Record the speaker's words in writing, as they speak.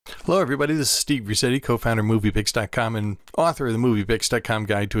Hello everybody, this is Steve Rossetti, co-founder of MoviePix.com and author of the MoviePix.com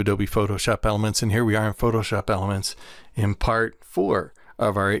Guide to Adobe Photoshop Elements. And here we are in Photoshop Elements in part 4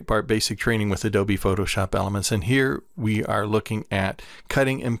 of our 8-part basic training with Adobe Photoshop Elements. And here we are looking at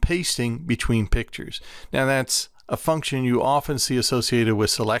cutting and pasting between pictures. Now that's a function you often see associated with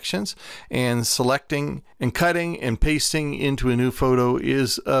selections, and selecting and cutting and pasting into a new photo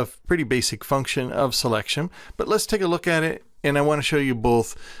is a pretty basic function of selection. But let's take a look at it. And I want to show you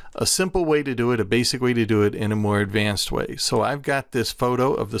both a simple way to do it, a basic way to do it, and a more advanced way. So I've got this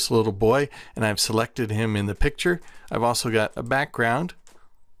photo of this little boy, and I've selected him in the picture. I've also got a background,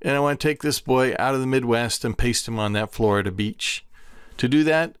 and I want to take this boy out of the Midwest and paste him on that Florida beach. To do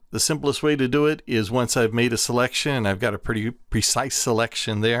that, the simplest way to do it is once I've made a selection, and I've got a pretty precise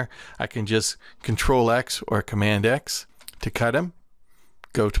selection there, I can just Control X or Command X to cut him,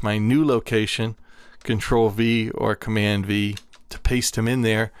 go to my new location, Control V or Command V to paste him in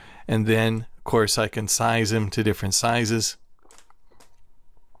there, and then of course I can size him to different sizes.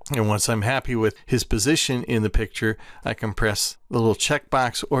 And once I'm happy with his position in the picture, I can press the little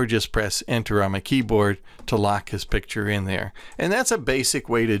checkbox or just press enter on my keyboard to lock his picture in there. And that's a basic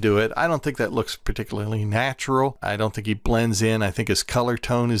way to do it. I don't think that looks particularly natural. I don't think he blends in. I think his color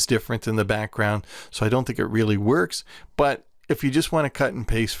tone is different than the background, so I don't think it really works. But if you just want to cut and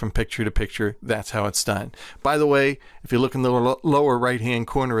paste from picture to picture, that's how it's done. By the way, if you look in the lower right hand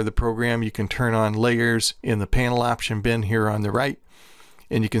corner of the program, you can turn on layers in the panel option bin here on the right.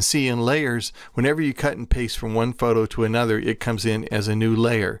 And you can see in layers, whenever you cut and paste from one photo to another, it comes in as a new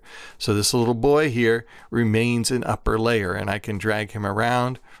layer. So this little boy here remains an upper layer, and I can drag him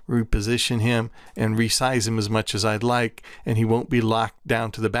around, reposition him, and resize him as much as I'd like, and he won't be locked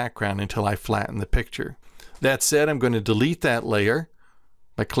down to the background until I flatten the picture. That said, I'm going to delete that layer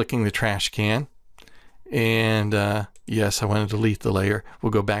by clicking the trash can. And yes, I want to delete the layer.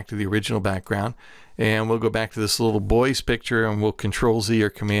 We'll go back to the original background. And we'll go back to this little boy's picture, and we'll Control Z or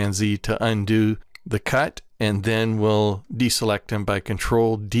Command Z to undo the cut. And then we'll deselect him by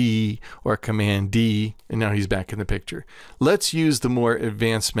Control D or Command D. And now he's back in the picture. Let's use the more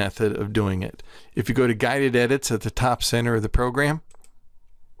advanced method of doing it. If you go to Guided Edits at the top center of the program,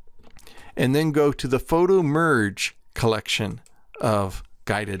 and then go to the Photo Merge collection of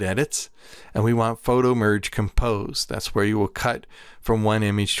guided edits, and we want Photo Merge Compose. That's where you will cut from one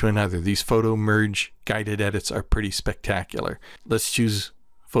image to another. These Photo Merge guided edits are pretty spectacular. Let's choose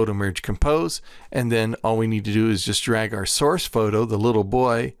Photo Merge Compose, and then all we need to do is just drag our source photo, the little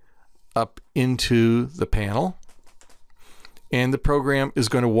boy, up into the panel. And the program is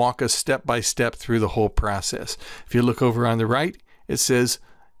going to walk us step by step through the whole process. If you look over on the right, it says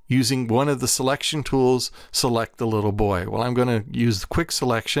using one of the selection tools, select the little boy. Well, I'm going to use the quick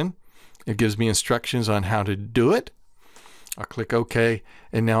selection. It gives me instructions on how to do it. I'll click OK,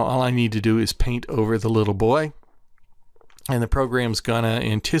 and now all I need to do is paint over the little boy, and the program's going to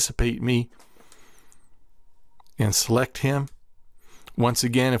anticipate me and select him. Once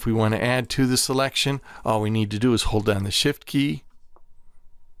again, if we want to add to the selection, all we need to do is hold down the Shift key,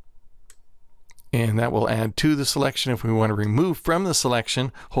 and that will add to the selection. If we want to remove from the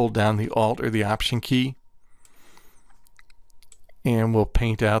selection, hold down the Alt or the Option key, and we'll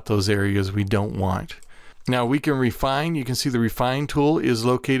paint out those areas we don't want. Now we can refine. You can see the Refine tool is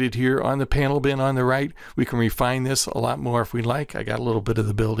located here on the panel bin on the right. We can refine this a lot more if we like. I got a little bit of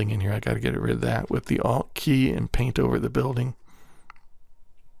the building in here. I got to get rid of that with the Alt key and paint over the building.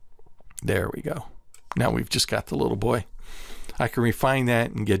 There we go. Now we've just got the little boy. I can refine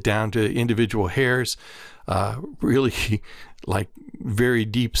that and get down to individual hairs, really like very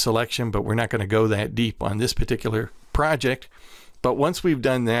deep selection, but we're not going to go that deep on this particular project. But once we've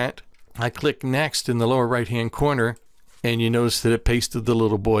done that, I click Next in the lower right hand corner, and you notice that it pasted the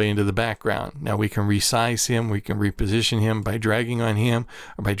little boy into the background. Now we can resize him, we can reposition him by dragging on him,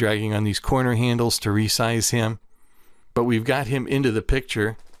 or by dragging on these corner handles to resize him. But we've got him into the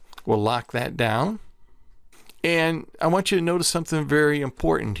picture. We'll lock that down. And I want you to notice something very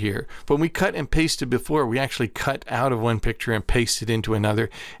important here. When we cut and pasted before, we actually cut out of one picture and pasted into another.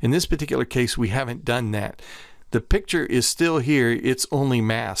 In this particular case, we haven't done that. The picture is still here, it's only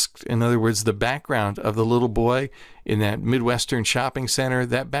masked. In other words, the background of the little boy in that Midwestern shopping center,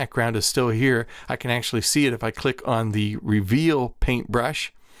 that background is still here. I can actually see it if I click on the Reveal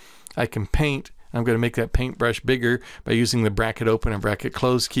paintbrush. I can paint. I'm going to make that paintbrush bigger by using the bracket open and bracket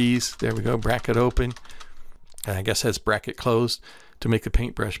close keys. There we go, bracket open. And I guess that's bracket closed to make the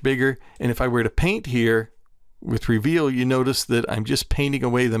paintbrush bigger. And if I were to paint here with Reveal, you notice that I'm just painting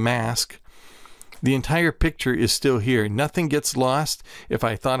away the mask. The entire picture is still here. Nothing gets lost. If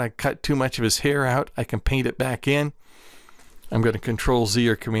I thought I cut too much of his hair out, I can paint it back in. I'm going to Control Z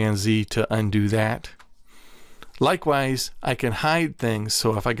or Command Z to undo that. Likewise, I can hide things.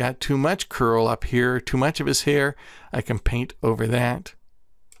 So if I got too much curl up here, too much of his hair, I can paint over that.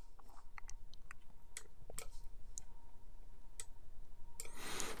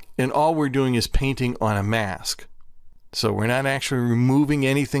 And all we're doing is painting on a mask. So we're not actually removing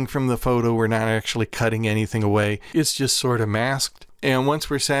anything from the photo. We're not actually cutting anything away. It's just sort of masked. And once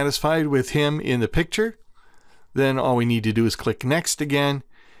we're satisfied with him in the picture, then all we need to do is click Next again.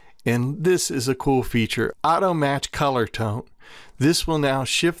 And this is a cool feature, Auto Match Color Tone. This will now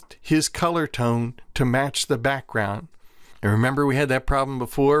shift his color tone to match the background. And remember, we had that problem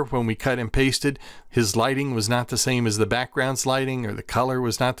before when we cut and pasted. His lighting was not the same as the background's lighting, or the color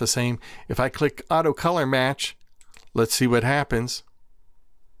was not the same. If I click Auto Color Match, let's see what happens.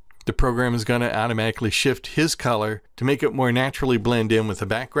 The program is going to automatically shift his color to make it more naturally blend in with the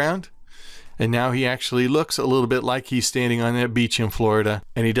background. And now he actually looks a little bit like he's standing on that beach in Florida,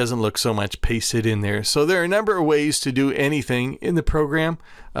 and he doesn't look so much pasted in there. So there are a number of ways to do anything in the program.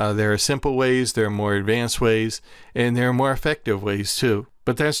 There are simple ways, there are more advanced ways, and there are more effective ways too.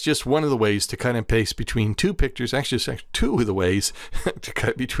 But that's just one of the ways to cut and paste between two pictures. Actually, it's two of the ways to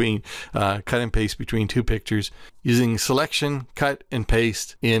cut and paste between two pictures using Selection, Cut, and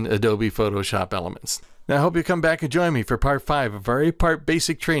Paste in Adobe Photoshop Elements. Now, I hope you come back and join me for part 5 of our 8-part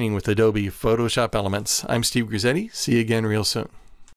basic training with Adobe Photoshop Elements. I'm Steve Grizzetti. See you again real soon.